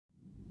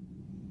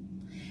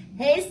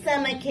Hey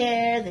Stomach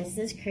Care, this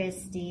is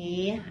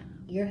Christy,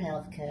 your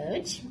health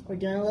coach. We're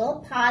doing a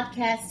little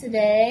podcast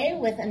today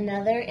with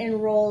another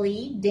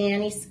enrollee,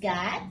 Danny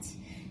Scott.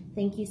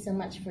 Thank you so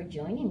much for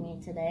joining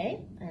me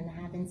today and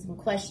having some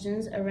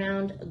questions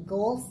around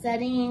goal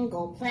setting,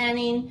 goal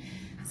planning.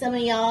 Some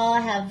of y'all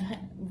have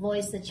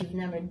voiced that you've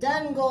never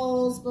done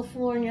goals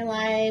before in your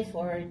life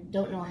or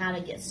don't know how to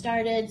get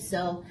started.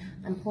 So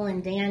I'm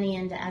pulling Danny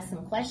in to ask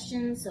some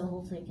questions, so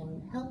hopefully I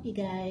can help you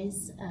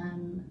guys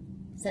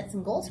set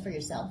some goals for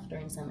yourself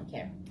during summer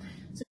care.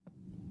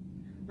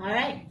 All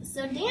right,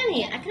 so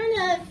Danny, I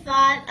kind of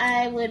thought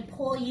I would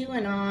pull you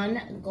in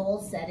on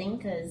goal setting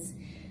because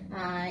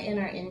in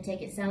our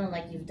intake it sounded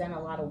like you've done a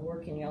lot of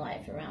work in your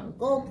life around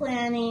goal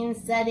planning,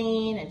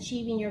 setting,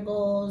 achieving your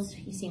goals.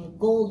 You seem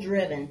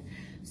goal-driven.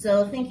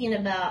 So thinking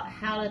about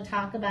how to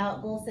talk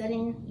about goal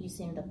setting, you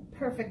seem the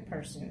perfect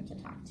person to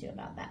talk to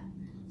about that.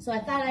 So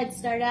I thought I'd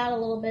start out a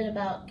little bit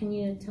about, can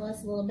you tell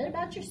us a little bit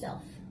about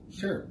yourself?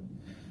 Sure.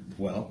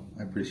 Well,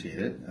 I appreciate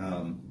it.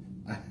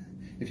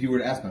 If you were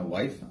to ask my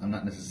wife, I'm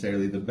not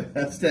necessarily the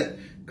best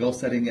at goal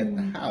setting at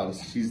the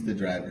house. She's the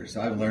driver,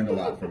 so I've learned a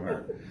lot from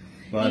her.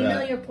 But, you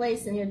know your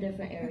place in your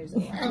different areas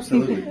of life.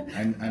 Absolutely.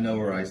 I know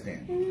where I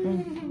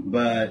stand.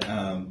 But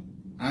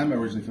I'm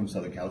originally from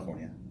Southern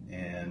California,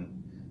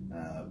 and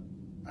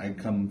I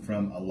come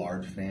from a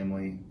large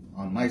family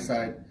on my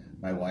side.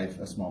 My wife,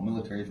 a small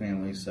military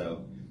family,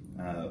 so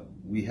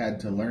we had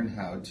to learn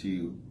how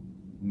to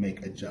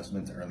make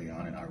adjustments early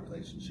on in our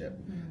relationship.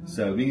 Mm-hmm.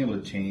 So being able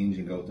to change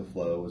and go with the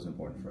flow was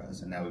important for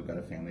us. And now we've got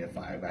a family of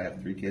 5. I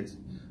have 3 kids,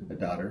 a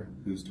daughter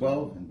who's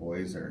 12, and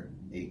boys are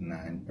 8 and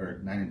 9, or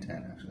 9 and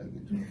 10 actually. I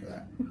get trouble for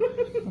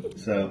that.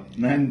 So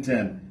 9 and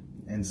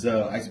 10. And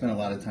so I spent a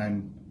lot of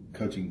time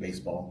coaching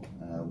baseball.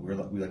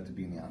 We like to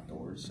be in the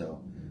outdoors,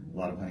 so a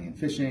lot of hunting and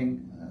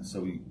fishing.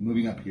 So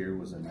moving up here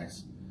was a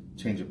nice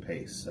change of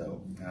pace.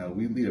 So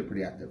we lead a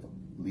pretty active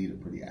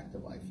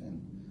life,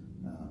 and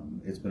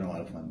it's been a lot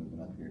of fun moving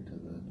up here to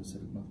the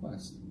Pacific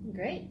Northwest.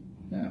 Great.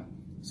 Yeah.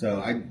 So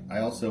I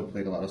also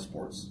played a lot of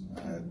sports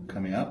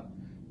coming up,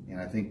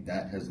 and I think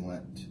that has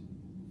lent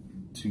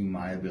to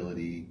my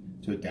ability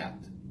to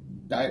adapt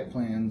diet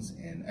plans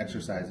and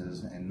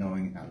exercises and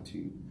knowing how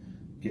to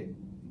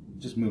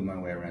just move my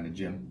way around a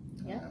gym.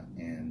 Yeah.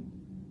 And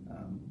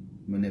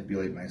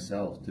manipulate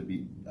myself to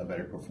be a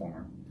better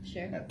performer.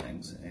 Sure. At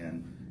things.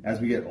 And as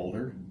we get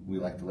older, we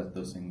like to let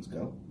those things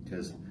go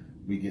because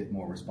we get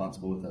more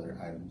responsible with other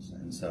items.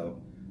 And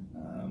so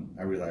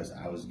I realized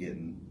I was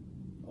getting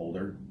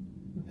older,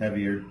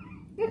 heavier,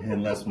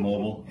 and less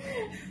mobile.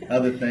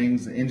 Other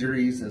things,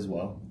 injuries as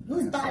well.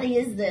 Whose body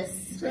is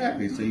this?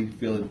 Exactly. So you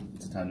feel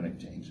it's time to make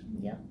a change.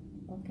 Yep.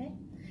 Okay.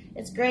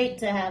 It's great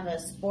to have a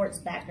sports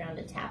background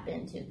to tap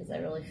into because I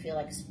really feel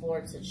like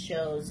sports, it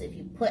shows if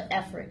you put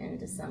effort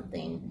into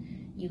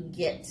something, you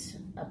get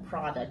a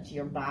product,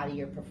 your body,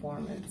 your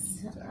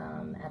performance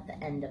at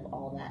the end of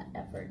all that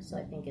effort. So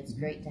I think it's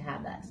great to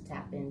have that to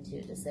tap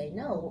into to say,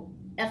 no,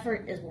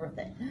 effort is worth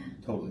it.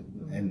 Totally.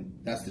 Mm-hmm. And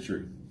that's the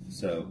truth.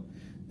 So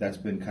that's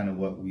been kind of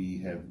what we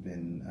have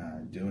been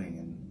doing.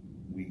 And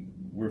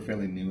we're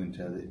fairly new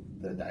into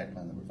the diet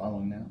plan that we're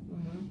following now.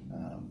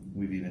 Mm-hmm.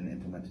 We've even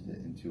implemented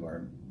it into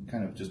our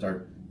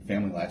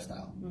family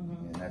lifestyle,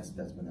 and that's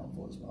been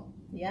helpful as well.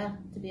 Yeah,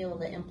 to be able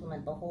to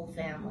implement the whole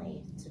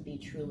family to be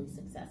truly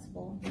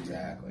successful.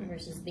 Exactly.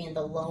 Versus being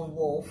the lone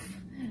wolf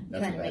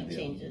trying to make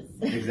changes.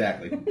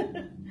 Exactly.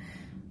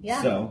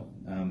 Yeah. So,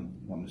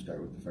 want me to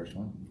start with the first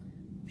one?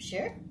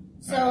 Sure.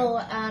 So,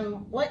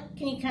 what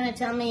can you kind of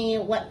tell me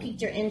what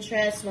piqued your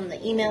interest when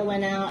the email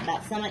went out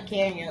about Stomach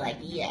Care, and you're like,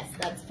 yes,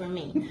 that's for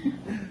me?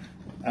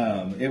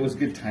 It was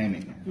good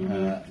timing.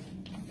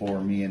 For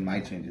me and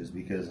my changes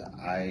because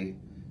I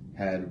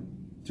had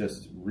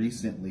just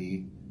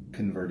recently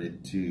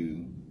converted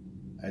to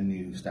a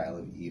new style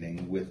of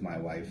eating with my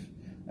wife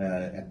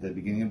at the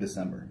beginning of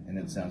December, and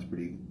it sounds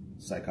pretty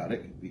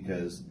psychotic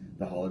because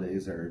the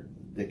holidays are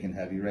thick and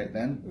heavy right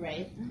then.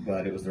 Right.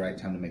 But it was the right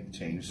time to make the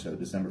change. So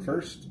December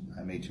 1st,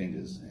 I made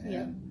changes,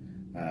 and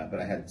but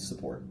I had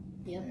support.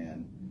 Yep.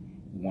 And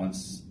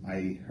once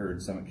I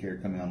heard Stomach Care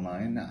coming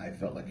online, I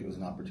felt like it was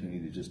an opportunity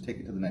to just take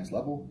it to the next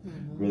level,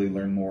 really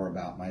learn more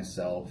about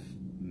myself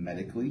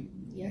medically,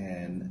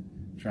 and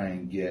try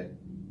and get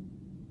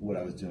what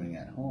I was doing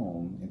at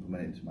home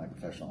implemented into my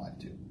professional life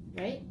too.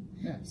 Right?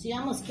 Yeah. So you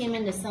almost came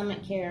into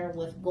Stomach Care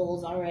with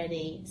goals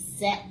already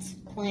set,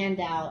 planned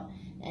out,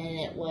 and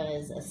it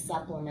was a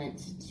supplement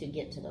to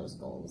get to those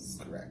goals.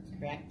 Correct.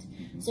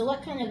 Mm-hmm. So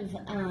what kind of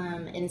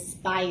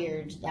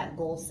inspired that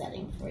goal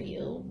setting for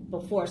you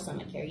before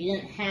Stomach Care? You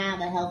didn't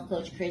have a health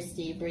coach,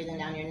 Christy, breathing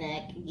down your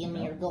neck, give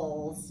me your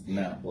goals.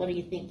 No. What are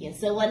you thinking?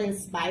 So what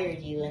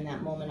inspired you in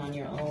that moment on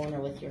your own or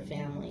with your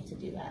family to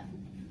do that?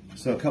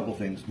 So a couple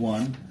things.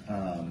 One,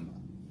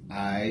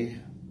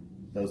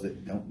 those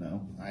that don't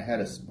know, I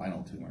had a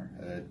spinal tumor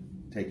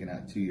taken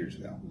out 2 years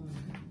ago.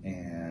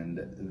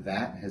 And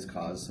that has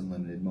caused some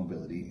limited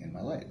mobility in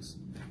my legs.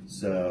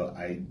 So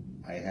I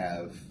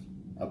have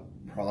a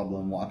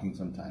problem walking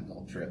sometimes.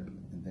 I'll trip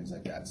and things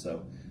like that.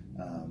 So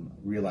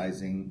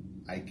realizing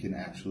I can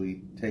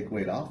actually take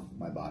weight off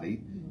my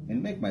body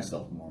and make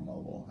myself more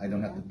mobile. I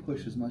don't have to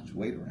push as much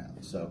weight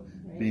around. So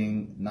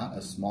being not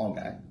a small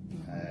guy,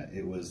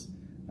 it was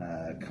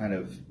kind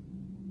of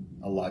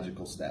a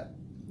logical step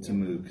to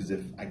move, because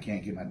if I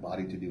can't get my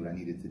body to do what I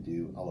needed to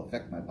do, I'll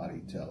affect my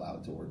body to allow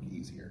it to work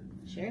easier.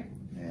 Sure.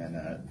 And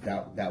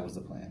that was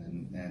the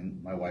plan.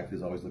 And my wife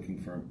is always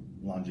looking for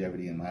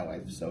longevity in my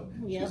life, so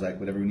she's like,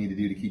 whatever we need to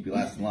do to keep you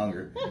lasting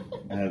longer.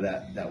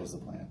 That was the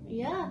plan.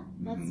 Yeah,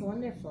 that's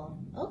wonderful.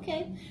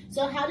 Okay,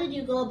 so how did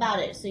you go about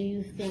it? So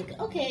you think,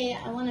 okay,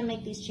 I want to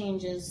make these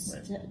changes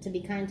to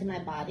be kind to my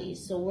body.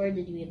 So where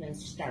did you even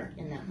start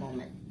in that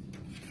moment?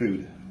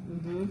 Food.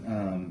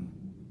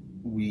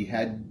 We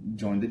had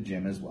joined a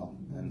gym as well,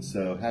 and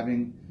so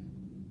having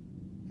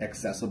an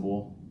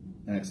accessible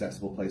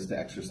place to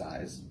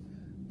exercise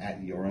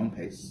at your own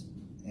pace,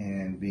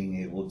 and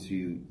being able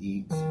to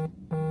eat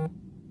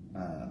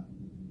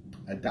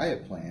a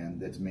diet plan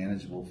that's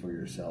manageable for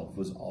yourself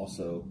was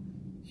also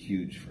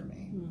huge for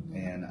me.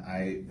 And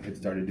I had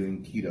started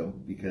doing keto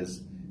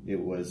because it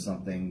was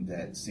something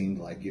that seemed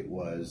like it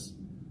was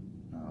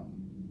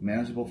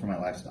manageable for my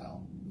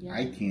lifestyle.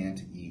 I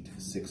can't eat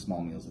 6 small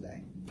meals a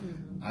day.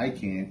 I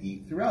can't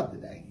eat throughout the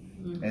day.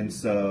 And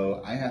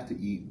so I have to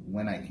eat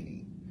when I can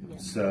eat.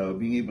 So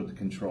being able to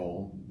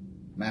control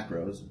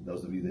macros,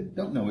 those of you that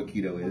don't know what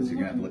keto is,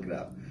 you're going to have to look it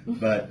up.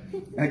 But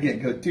I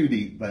can't go too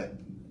deep, but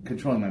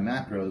controlling my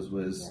macros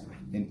was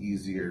an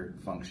easier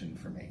function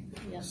for me.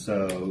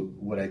 So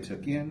what I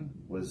took in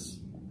was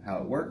how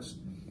it works.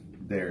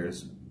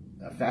 There's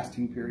a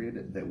fasting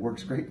period that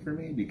works great for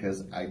me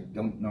because I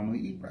don't normally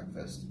eat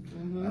breakfast.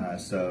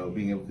 So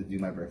being able to do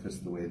my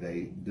breakfast the way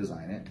they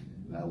design it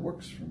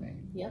works for me.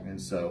 And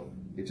so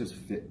it just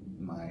fit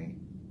my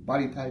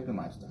body type and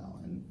lifestyle.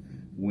 And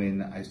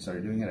when I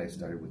started doing it, I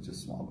started with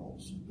just small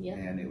goals.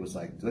 And it was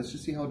like, let's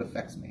just see how it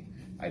affects me.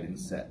 I didn't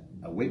set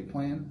a weight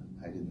plan.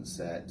 I didn't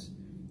set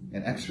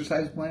an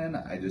exercise plan.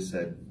 I just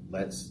said,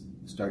 let's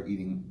start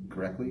eating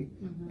correctly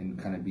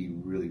and kind of be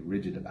really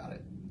rigid about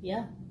it.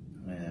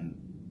 And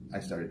I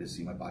started to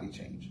see my body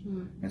change.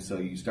 And so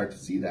you start to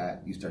see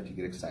that, you start to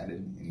get excited,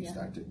 and you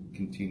start to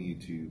continue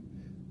to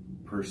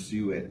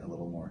pursue it a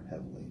little more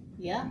heavily.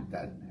 And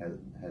that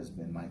has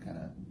been my kind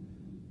of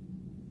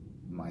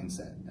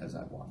mindset as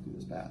I've walked through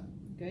this path.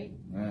 Great.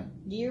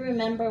 Do you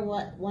remember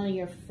what one of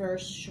your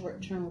first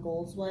short-term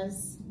goals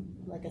was?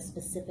 Like a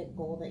specific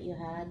goal that you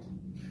had?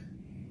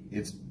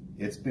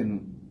 It's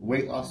been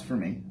weight loss for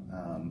me.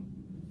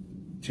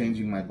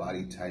 Changing my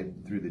body type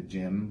through the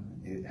gym,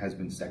 it has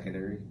been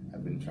secondary.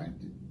 I've been trying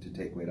to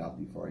take weight off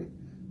before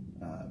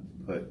I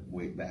put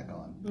weight back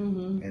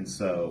on. And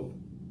so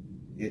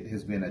it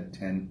has been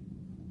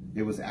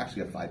it was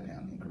actually a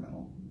 5-pound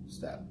incremental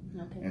step.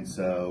 And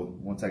so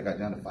once I got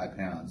down to 5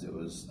 pounds, it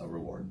was a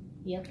reward.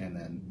 And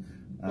then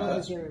what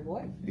was your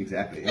reward?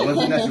 Exactly. It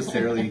wasn't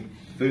necessarily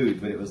food,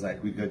 but it was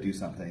like we'd go do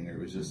something, or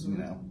it was just,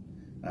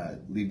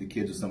 leave the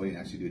kids with somebody and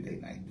actually do a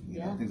date night. You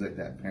know, things like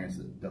that. Parents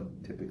that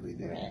don't typically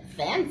do.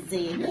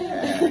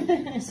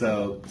 Fancy.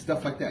 So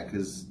stuff like that,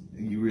 because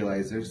you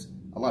realize there's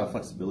a lot of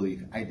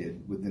flexibility I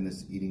did within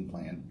this eating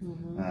plan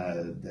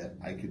that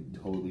I could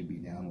totally be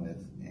down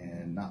with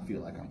and not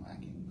feel like I'm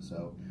lacking.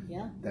 So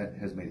that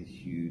has made a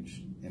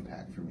huge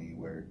impact for me,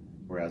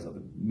 whereas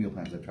other meal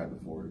plans I've tried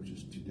before were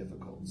just too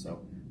difficult.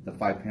 So the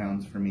 5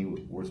 pounds for me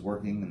was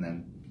working, and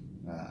then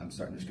I'm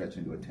starting to stretch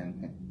into a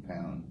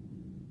 10-pound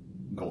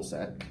goal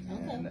set,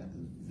 and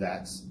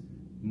that's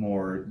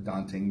more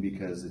daunting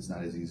because it's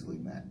not as easily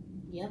met.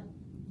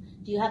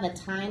 Do you have a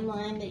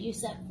timeline that you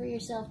set for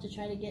yourself to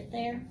try to get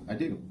there? I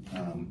do.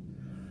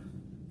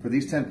 For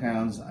these 10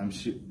 pounds, I'm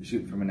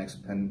shooting for my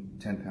next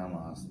 10-pound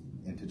loss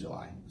into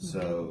July.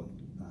 So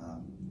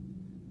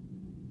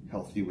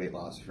healthy weight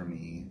loss for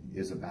me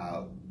is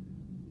about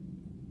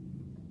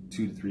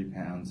 2 to 3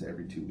 pounds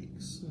every 2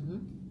 weeks.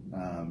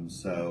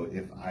 So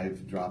if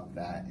I've dropped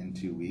that in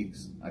 2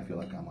 weeks, I feel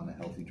like I'm on a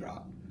healthy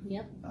drop.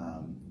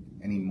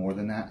 Any more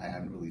than that, I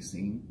haven't really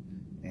seen,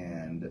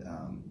 and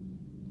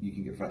you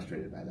can get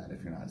frustrated by that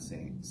if you're not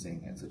seeing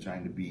it. So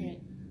trying to be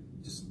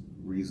just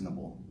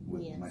reasonable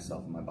with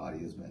myself and my body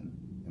has been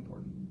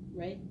important.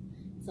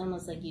 It's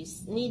almost like you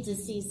need to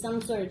see some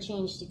sort of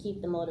change to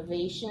keep the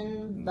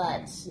motivation,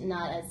 but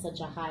not at such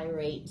a high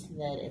rate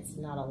that it's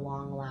not a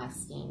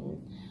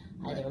long-lasting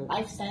either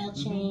lifestyle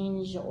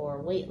change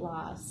or weight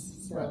loss.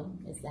 So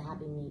it's the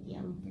happy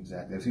medium.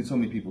 Exactly. I've seen so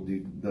many people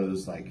do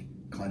those like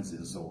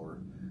cleanses or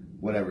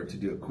whatever to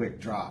do a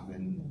quick drop,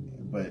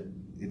 but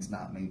it's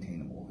not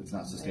maintainable. It's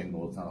not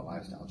sustainable. It's not a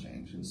lifestyle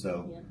change. And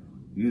so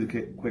you do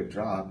the quick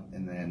drop,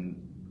 and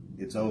then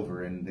it's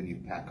over, and then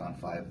you pack on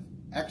 5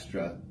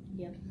 extra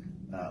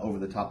over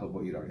the top of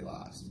what you'd already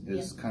lost.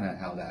 Is kind of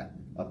how that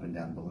up and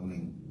down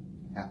ballooning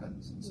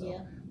happens. And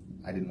so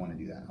I didn't want to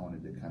do that. I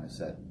wanted to kind of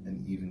set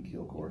an even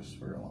keel course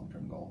for a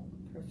long-term goal.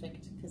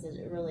 Perfect, because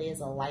it really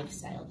is a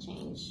lifestyle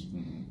change.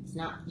 It's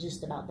not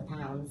just about the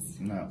pounds.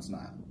 No, it's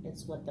not.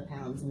 It's what the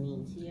pounds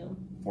mean to you.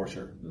 For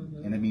sure.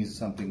 And it means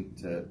something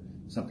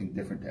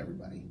different to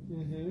everybody.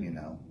 You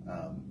know,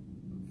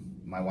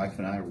 my wife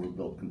and I were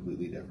built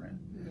completely different.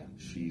 Yeah.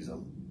 She's a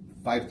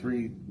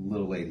 5'3"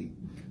 little lady.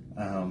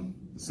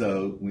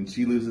 So when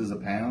she loses a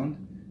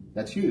pound,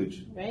 that's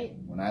huge. Right.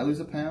 When I lose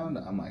a pound,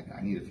 I'm like,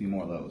 I need a few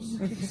more of those.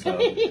 So.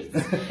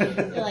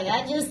 You're like,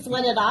 I just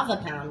sweated off a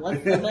pound.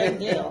 What's the big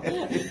deal?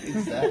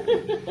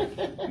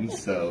 Exactly. And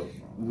so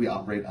we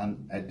operate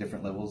at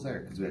different levels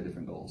there because we have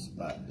different goals.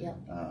 But Yep.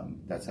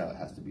 That's how it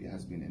has to be. It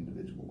has to be an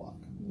individual walk.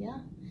 Yeah.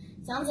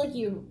 Sounds like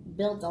you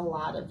built a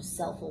lot of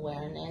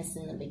self-awareness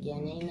in the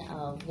beginning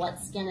of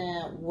what's going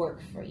to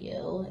work for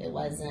you. It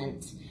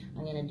wasn't,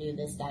 I'm going to do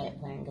this diet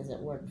plan because it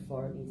worked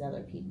for these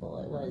other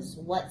people. It was,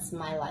 what's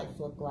my life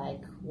look like?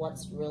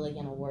 What's really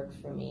going to work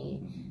for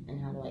me? And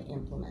how do I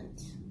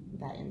implement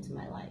that into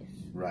my life?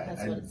 Right.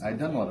 I've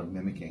done a lot of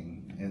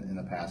mimicking in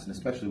the past, and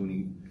especially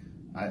when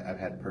I've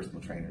had personal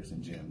trainers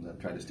in gyms. I've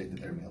tried to stick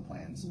to their meal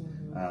plans.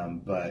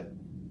 But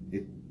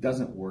it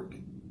doesn't work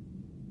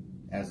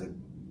as a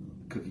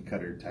cookie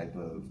cutter type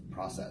of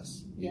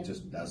process. Yep. It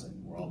just doesn't.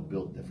 We're all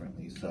built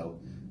differently.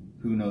 So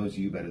who knows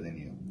you better than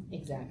you?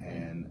 Exactly.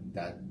 And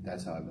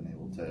that's how I've been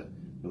able to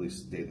really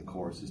stay the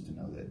course, is to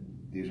know that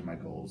these are my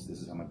goals.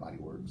 This is how my body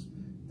works.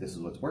 This is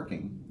what's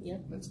working.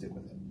 Yep. Let's stick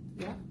with it.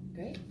 Yeah,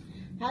 great.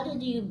 How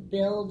did you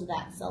build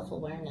that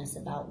self-awareness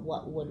about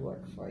what would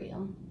work for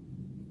you?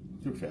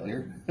 Through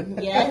failure.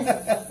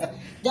 Yes.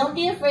 Don't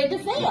be afraid to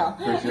fail.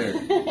 For sure.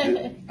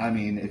 I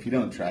mean, if you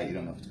don't try, you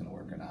don't know if it's going to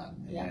work or not.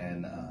 Yeah.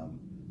 And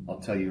I'll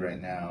tell you right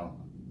now,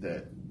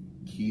 the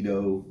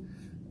keto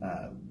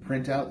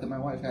printout that my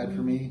wife had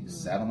for me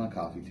sat on the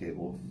coffee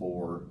table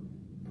for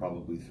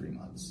probably 3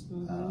 months.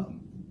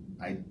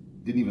 I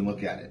didn't even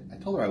look at it. I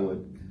told her I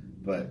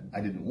would, but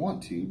I didn't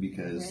want to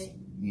because, Right.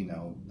 you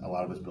know, a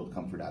lot of us build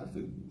comfort out of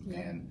food. Yeah.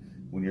 And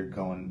when you're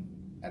going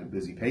at a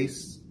busy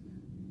pace,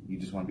 you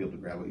just want to be able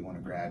to grab what you want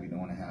to grab. You don't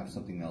want to have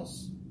something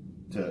else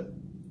to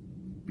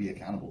be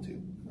accountable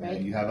to.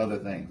 Right. You have other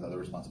things, other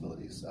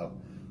responsibilities. So,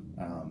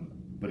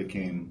 but it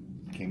came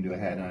to a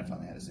head, and I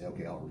finally had to say,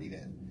 okay, I'll read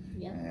it.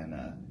 Yeah. And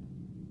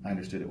I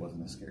understood it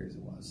wasn't as scary as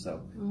it was.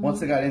 So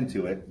once I got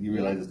into it, you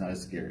realize it's not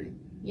as scary.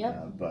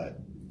 Yep. But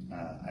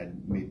I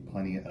made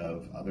plenty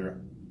of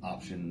other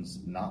options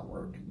not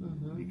work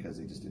because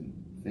they just didn't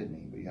fit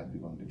me. But you have to be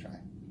willing to try.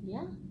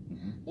 Yeah.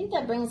 I think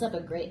that brings up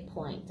a great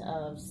point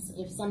of,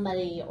 if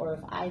somebody, or if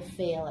I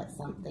fail at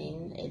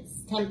something,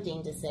 it's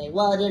tempting to say,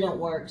 well, it didn't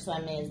work, so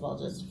I may as well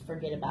just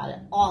forget about it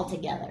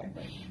altogether,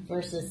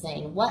 versus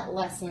saying, what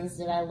lessons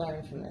did I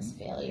learn from this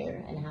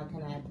failure, and how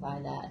can I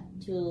apply that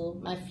to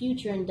my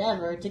future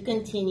endeavor to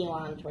continue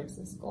on towards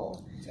this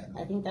goal?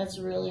 Exactly. I think that's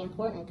really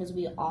important, because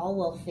we all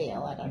will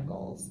fail at our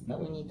goals, but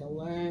we need to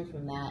learn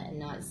from that and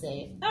not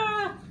say,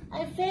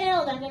 I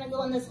failed, I'm going to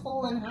go in this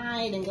hole and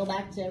hide and go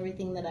back to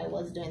everything that I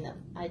was doing that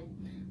I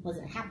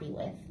wasn't happy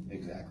with.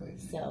 Exactly.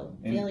 So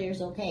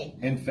failure's okay.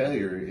 And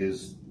failure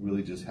is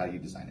really just how you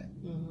design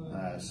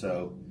it.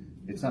 So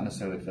it's not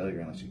necessarily a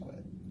failure unless you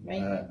quit.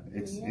 Right.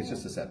 It's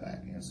just a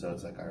setback. And so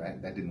it's like, all right,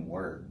 that didn't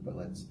work, but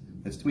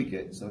let's tweak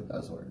it so it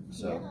does work.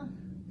 So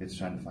it's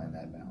trying to find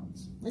that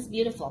balance. It's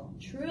beautiful.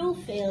 True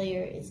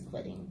failure is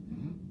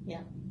quitting.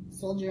 Yeah.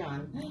 Soldier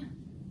on.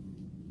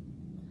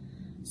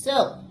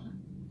 So,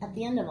 at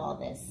the end of all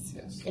this,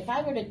 Yes. if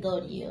I were to go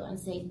to you and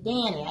say,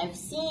 Danny, I've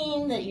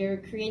seen that you're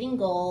creating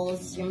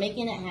goals, you're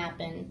making it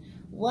happen,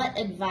 what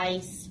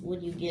advice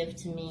would you give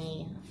to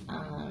me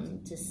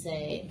to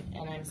say,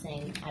 and I'm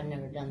saying I've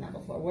never done that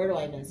before, where do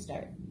I even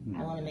start?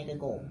 I want to make a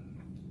goal.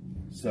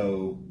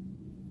 So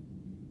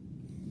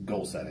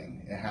goal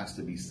setting, it has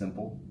to be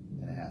simple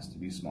and it has to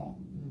be small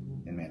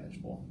and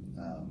manageable.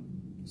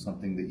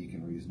 Something that you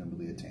can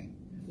reasonably attain.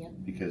 Yep.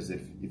 Because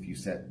if you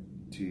set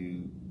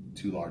too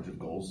large of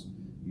goals,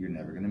 you're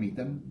never going to meet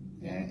them,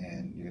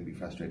 and you're going to be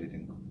frustrated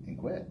and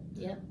quit.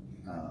 Yep.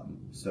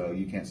 So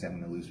you can't say, I'm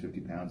going to lose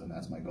 50 pounds and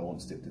that's my goal,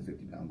 and stick to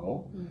 50-pound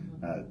goal.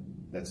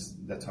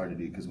 That's hard to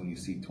do, because when you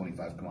see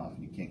 25 come off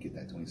and you can't get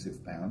that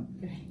 26th pound,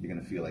 you're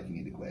going to feel like you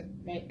need to quit.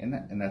 Right.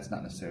 And that's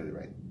not necessarily the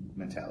right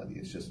mentality.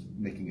 It's just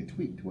making a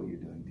tweak to what you're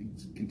doing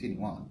to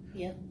continue on.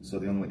 Yep. So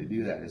the only way to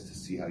do that is to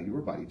see how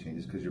your body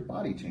changes, because your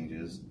body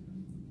changes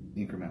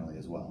incrementally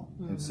as well.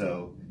 And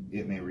so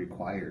it may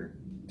require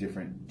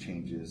different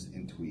changes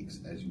and tweaks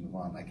as you move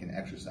on, like in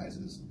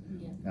exercises.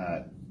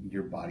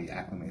 Your body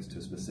acclimates to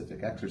a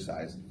specific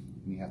exercise,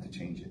 and you have to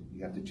change it.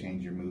 You have to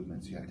change your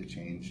movements. You have to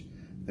change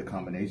the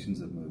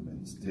combinations of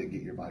movements to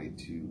get your body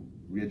to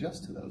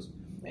readjust to those.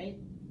 Right.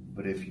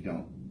 But if you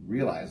don't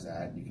realize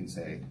that, you can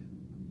say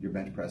you're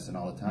bench pressing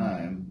all the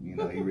time.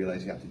 You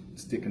realize you have to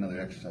stick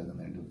another exercise in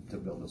there to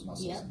build those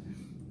muscles.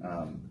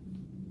 Yep.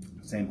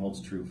 Same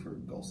holds true for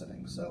goal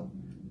setting. So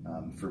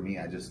for me,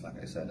 I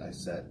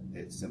set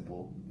it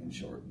simple and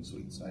short and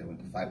sweet. So I went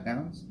to 5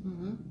 pounds.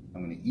 I'm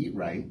going to eat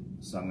right,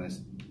 so I'm going to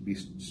be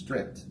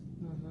strict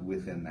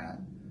within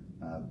that.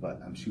 But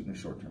I'm shooting a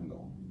short-term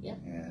goal. Yep.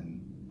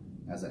 And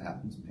as that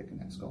happens, pick a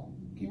next goal.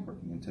 Keep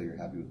working until you're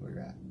happy with where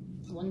you're at.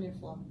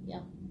 Wonderful.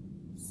 Yep.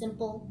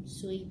 Simple,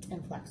 sweet,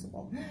 and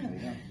flexible.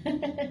 There you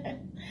go.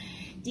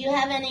 Do you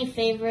have any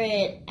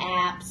favorite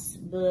apps,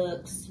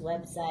 books,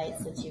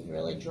 websites that you've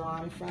really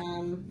drawn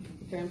from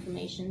for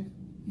information?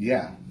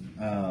 Yeah.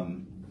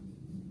 Man,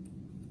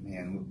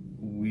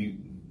 we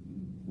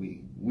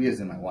as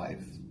in my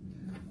wife,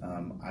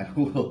 I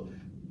will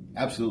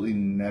absolutely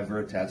never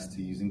attest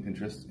to using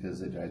Pinterest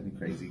because it drives me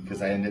crazy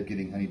because I end up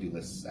getting honey-do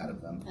lists out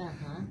of them.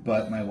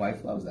 But my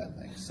wife loves that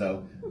thing.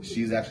 So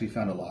she's actually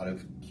found a lot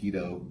of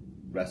keto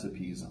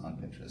recipes on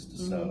Pinterest.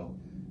 So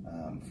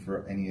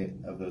for any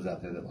of those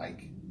out there that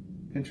like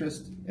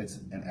Pinterest, it's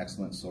an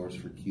excellent source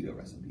for keto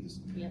recipes.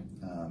 Yep.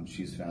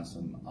 She's found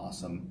some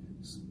awesome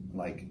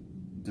like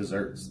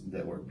desserts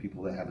that were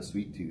people that have a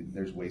sweet tooth.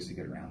 There's ways to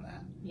get around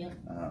that. Yep.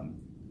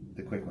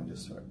 The quick one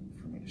just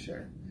for me to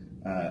share.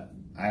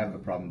 I have a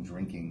problem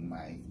drinking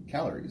my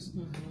calories,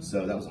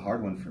 so that was a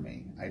hard one for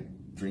me. I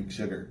drink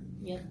sugar,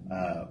 Yep.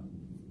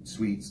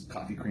 Sweets,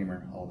 coffee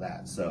creamer, all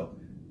that. So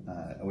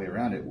a way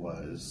around it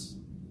was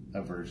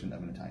a version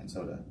of an Italian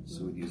soda.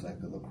 So we'd use like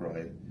the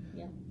LaCroix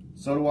Yep.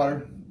 soda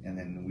water, and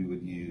then we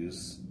would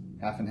use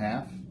half and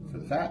half for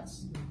the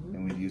fats,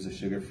 and we'd use a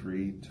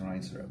sugar-free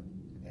Torani syrup,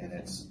 and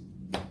it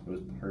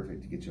was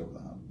perfect to get you over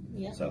the hump.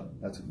 Yep. So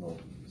that's a little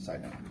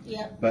side note.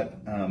 Yep. But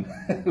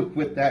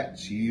with that,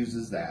 she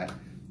uses that.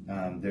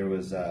 There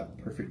was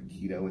Perfect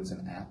Keto. It's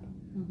an app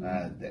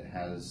that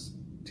has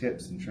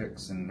tips and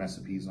tricks and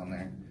recipes on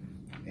there.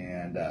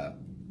 And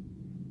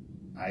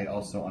I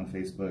also on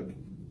Facebook,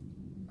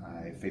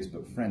 I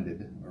Facebook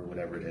friended or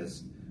whatever it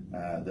is,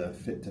 the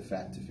Fit to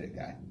Fat to Fit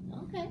guy.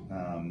 Okay.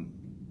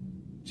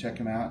 Check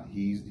him out.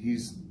 He's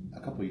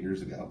a few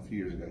years ago,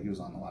 he was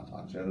on a lot of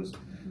talk shows,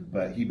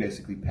 but he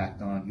basically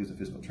packed on, he was a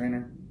physical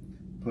trainer,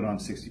 put on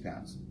 60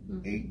 pounds,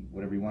 ate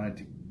whatever he wanted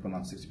to, put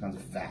on 60 pounds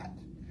of fat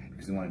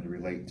because he wanted to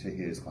relate to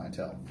his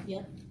clientele.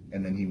 Yep.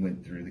 And then he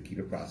went through the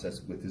keto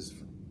process with his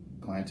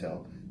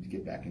clientele to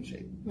get back in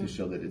shape, to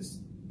show that it's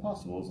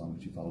possible as long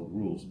as you follow the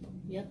rules.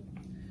 Yep.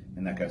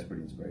 And that guy's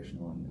pretty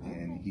inspirational,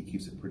 and he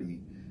keeps it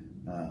pretty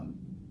ground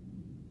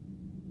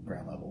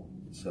level.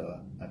 So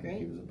I think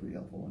he was a pretty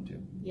helpful one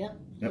too. Yep.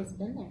 He's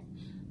been there.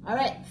 All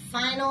right.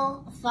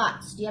 Final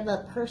thoughts. Do you have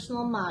a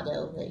personal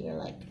motto that you're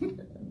like,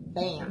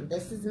 bam,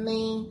 this is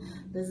me.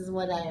 This is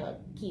what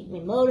keep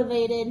me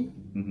motivated.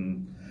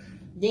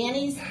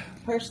 Danny's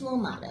personal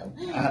motto.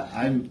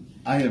 I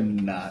am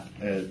not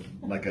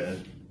like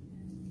a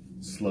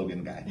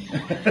slogan guy.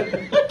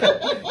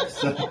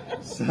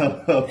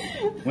 so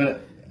when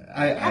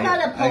How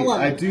about a poem?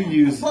 I do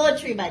use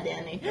poetry by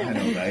Danny. I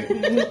know, right?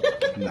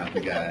 Not the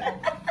guy.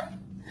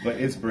 But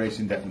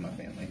inspiration, definitely my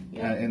family.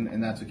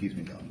 And that's what keeps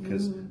me going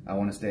because I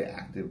want to stay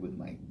active with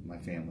my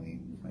family,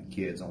 my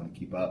kids. I want to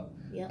keep up.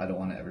 I don't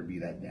want to ever be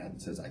that dad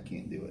that says I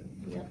can't do it.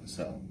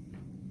 So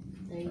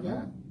there you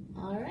go.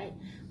 All right.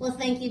 Well,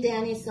 thank you,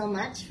 Danny, so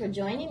much for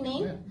joining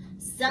me.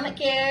 Summit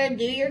Care,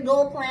 do your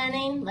goal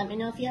planning. Let me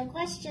know if you have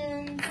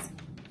questions.